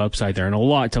lot of upside there and a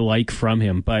lot to like from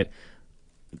him. But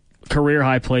career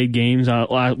high played games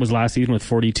was last season with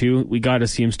 42. We got to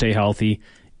see him stay healthy.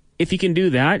 If he can do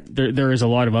that, there is a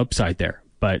lot of upside there.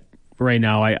 But right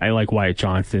now, I like Wyatt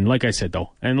Johnston. Like I said,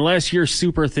 though, unless you're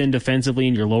super thin defensively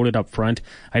and you're loaded up front,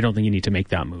 I don't think you need to make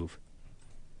that move.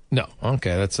 No.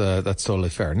 Okay, that's totally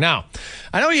fair. Now,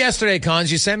 I know yesterday,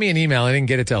 Cons, you sent me an email. I didn't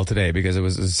get it till today because it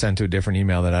was sent to a different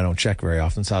email that I don't check very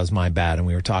often, so that was my bad. And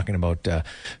we were talking about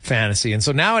fantasy. And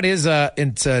so now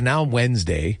it's now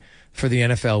Wednesday for the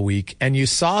NFL week, and you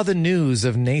saw the news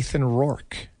of Nathan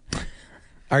Rourke.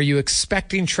 Are you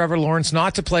expecting Trevor Lawrence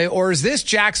not to play, or is this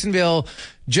Jacksonville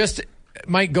just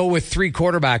might go with 3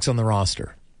 quarterbacks on the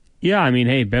roster? Yeah, I mean,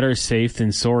 hey, better safe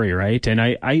than sorry, right? And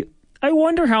I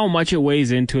wonder how much it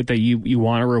weighs into it that you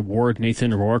want to reward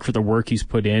Nathan Rourke for the work he's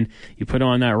put in. You put him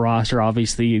on that roster,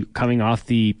 obviously coming off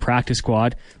the practice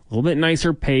squad, a little bit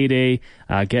nicer payday,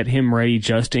 get him ready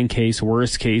just in case,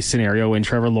 worst case scenario when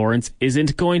Trevor Lawrence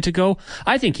isn't going to go.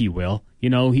 I think he will. You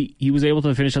know, he was able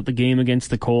to finish up the game against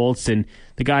the Colts, and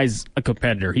the guy's a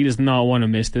competitor. He does not want to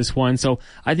miss this one. So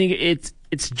I think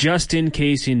it's just in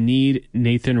case you need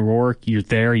Nathan Rourke. You're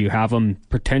there. You have him.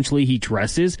 Potentially he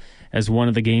dresses as one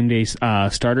of the game day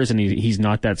starters, and he's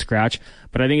not that scratch.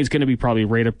 But I think it's going to be probably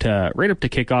right up to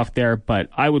kickoff there. But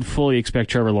I would fully expect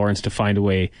Trevor Lawrence to find a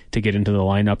way to get into the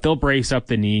lineup. They'll brace up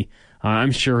the knee.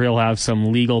 I'm sure he'll have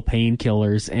some legal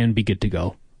painkillers and be good to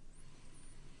go.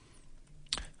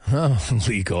 Oh,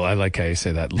 legal. I like how you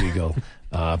say that, legal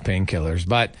painkillers.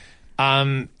 But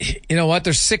you know what?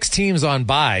 There's 6 teams on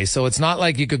bye, so it's not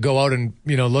like you could go out and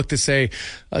look to say,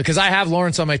 because I have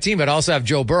Lawrence on my team, but I also have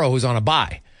Joe Burrow who's on a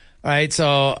bye. Right,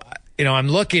 so I'm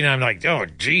looking and I'm like, oh,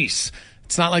 geez.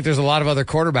 It's not like there's a lot of other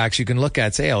quarterbacks you can look at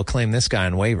and say, I'll claim this guy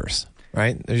on waivers.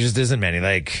 Right? There just isn't many.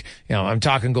 Like, I'm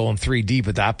talking going 3 deep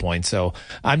at that point. So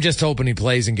I'm just hoping he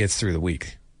plays and gets through the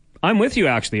week. I'm with you,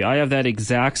 actually. I have that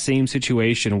exact same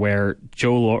situation where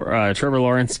Trevor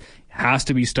Lawrence has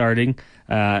to be starting.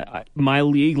 My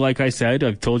league, like I said,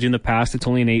 I've told you in the past, it's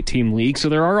only an 8-team league, so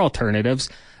there are alternatives.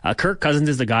 Kirk Cousins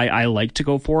is the guy I like to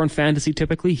go for in fantasy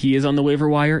typically. He is on the waiver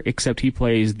wire, except he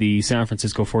plays the San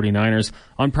Francisco 49ers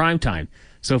on primetime.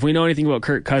 So if we know anything about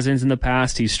Kirk Cousins in the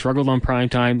past, he's struggled on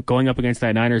primetime. Going up against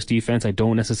that Niners defense, I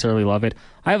don't necessarily love it.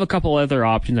 I have a couple other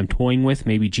options I'm toying with,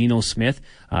 maybe Geno Smith.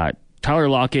 Tyler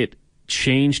Lockett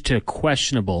changed to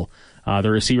questionable, the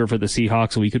receiver for the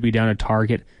Seahawks, so he could be down a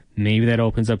target. Maybe that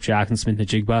opens up Jackson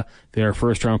Smith-Njigba, their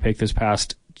first-round pick this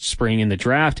past spring in the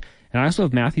draft. And I also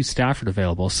have Matthew Stafford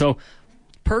available. So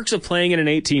perks of playing in an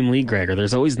 8-team league, Gregor.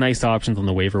 There's always nice options on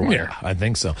the waiver wire. Yeah, I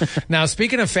think so. Now,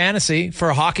 speaking of fantasy,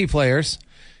 for hockey players,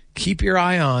 keep your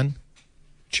eye on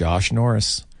Josh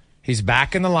Norris. He's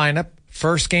back in the lineup.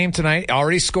 First game tonight.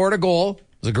 Already scored a goal.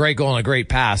 It was a great goal and a great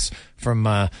pass from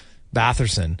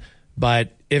Batherson.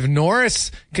 But if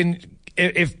Norris can,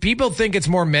 if people think it's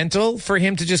more mental for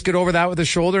him to just get over that with his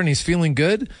shoulder and he's feeling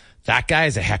good, that guy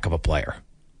is a heck of a player.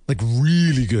 Like,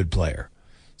 really good player.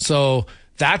 So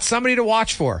that's somebody to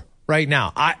watch for right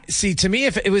now. To me,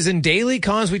 if it was in daily,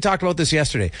 Cons, we talked about this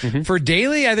yesterday. For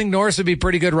daily, I think Norris would be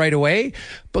pretty good right away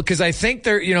because I think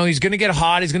he's going to get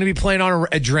hot. He's going to be playing on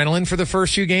adrenaline for the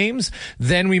first few games.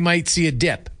 Then we might see a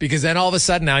dip because then all of a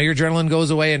sudden now your adrenaline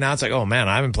goes away and now it's like, oh man,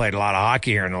 I haven't played a lot of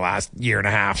hockey here in the last year and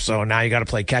a half. So now you got to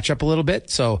play catch up a little bit.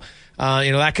 So,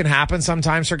 that can happen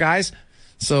sometimes for guys.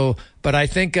 So, but I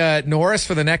think Norris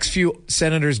for the next few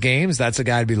Senators games, that's a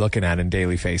guy to be looking at in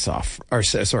daily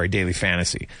daily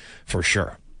fantasy for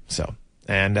sure. So,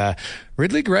 and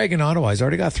Ridley Gregg in Ottawa, he's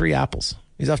already got 3 apples.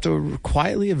 He's off to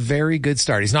quietly a very good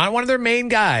start. He's not one of their main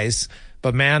guys,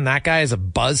 but man, that guy is a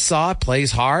buzzsaw,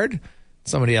 plays hard.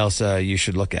 Somebody else you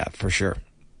should look at for sure.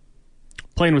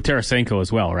 Playing with Tarasenko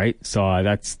as well, right? So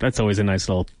that's always a nice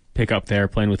little pick up there,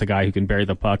 playing with a guy who can bury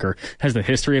the puck or has the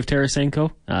history of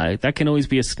Tarasenko. That can always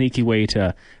be a sneaky way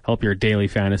to help your daily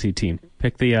fantasy team.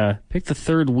 Pick the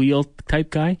third wheel type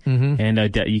guy,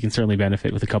 and you can certainly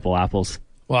benefit with a couple apples.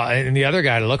 Well, and the other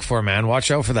guy to look for, man, watch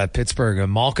out for that Pittsburgh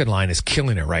Malkin line is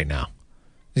killing it right now.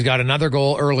 He's got another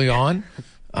goal early on.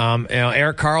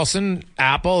 Erik Karlsson,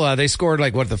 Apple, they scored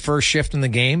the first shift in the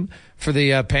game for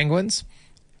the Penguins.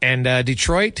 And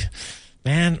Detroit,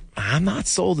 man, I'm not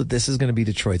sold that this is going to be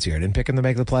Detroit's year. I didn't pick them to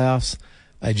make the playoffs.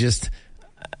 I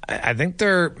think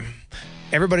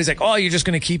everybody's like, oh, you're just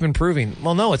going to keep improving.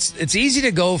 Well, no, it's easy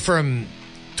to go from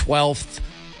 12th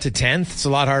to 10th. It's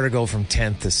a lot harder to go from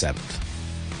 10th to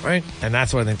 7th, right? And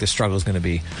that's what I think the struggle is going to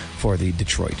be for the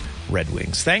Detroit Red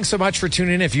Wings. Thanks so much for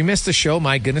tuning in. If you missed the show,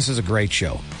 my goodness, it was a great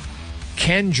show.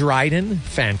 Ken Dryden,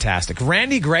 fantastic.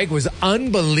 Randy Gregg was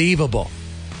unbelievable.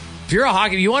 If you're a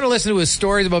hockey, you want to listen to his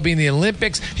stories about being in the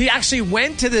Olympics. He actually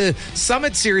went to the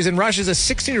Summit Series in Russia as a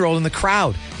 16-year-old in the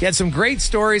crowd. He had some great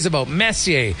stories about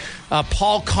Messier,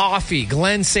 Paul Coffey,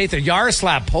 Glenn Sather,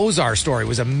 Yaroslav Pozar story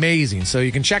was amazing. So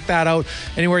you can check that out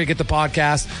anywhere you get the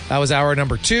podcast. That was hour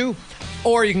number 2.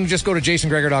 Or you can just go to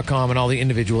jasongregor.com and all the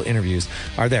individual interviews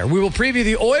are there. We will preview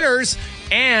the Oilers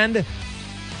and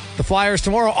the Flyers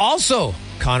tomorrow. Also,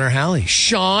 Connor Halley,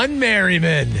 Sean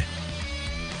Merriman.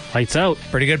 Lights out.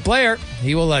 Pretty good player.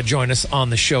 He will join us on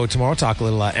the show tomorrow. Talk a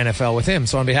little NFL with him.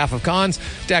 So on behalf of Cons,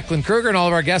 Declan Kruger, and all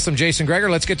of our guests, I'm Jason Gregor.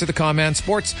 Let's get to the Command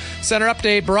Sports Center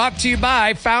update brought to you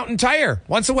by Fountain Tire.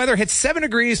 Once the weather hits 7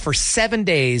 degrees for 7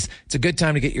 days, it's a good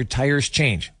time to get your tires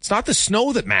changed. It's not the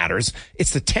snow that matters.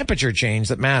 It's the temperature change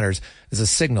that matters as a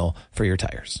signal for your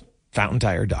tires.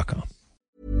 FountainTire.com.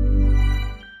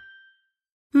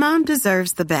 Mom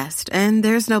deserves the best, and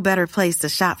there's no better place to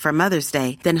shop for Mother's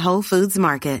Day than Whole Foods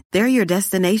Market. They're your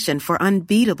destination for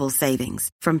unbeatable savings,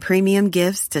 from premium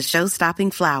gifts to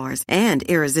show-stopping flowers and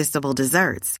irresistible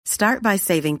desserts. Start by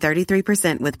saving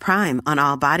 33% with Prime on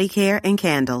all body care and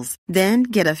candles. Then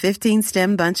get a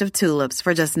 15-stem bunch of tulips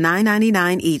for just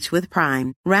 $9.99 each with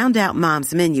Prime. Round out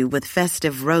Mom's menu with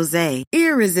festive rosé,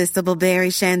 irresistible berry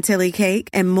chantilly cake,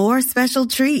 and more special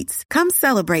treats. Come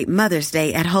celebrate Mother's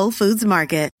Day at Whole Foods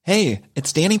Market. Hey,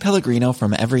 it's Danny Pellegrino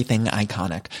from Everything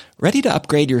Iconic. Ready to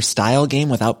upgrade your style game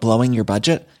without blowing your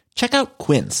budget? Check out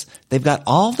Quince. They've got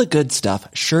all the good stuff,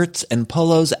 shirts and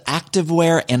polos,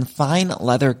 activewear, and fine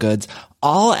leather goods,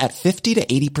 all at 50 to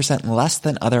 80% less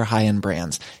than other high-end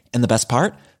brands. And the best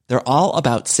part? They're all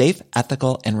about safe,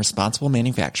 ethical, and responsible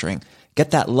manufacturing.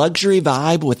 Get that luxury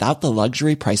vibe without the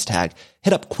luxury price tag.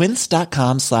 Hit up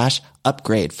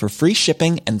quince.com/upgrade for free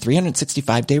shipping and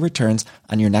 365-day returns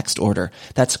on your next order.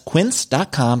 That's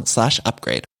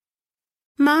quince.com/upgrade.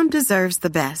 Mom deserves the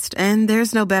best, and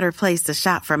there's no better place to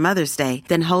shop for Mother's Day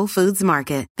than Whole Foods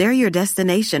Market. They're your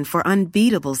destination for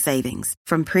unbeatable savings,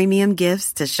 from premium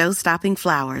gifts to show-stopping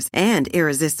flowers and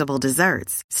irresistible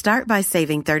desserts. Start by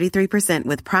saving 33%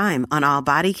 with Prime on all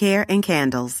body care and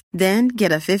candles. Then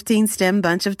get a 15-stem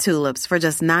bunch of tulips for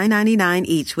just $9.99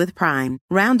 each with Prime.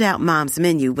 Round out Mom's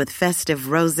menu with festive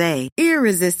rosé,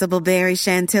 irresistible berry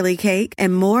chantilly cake,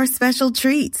 and more special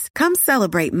treats. Come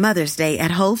celebrate Mother's Day at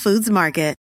Whole Foods Market.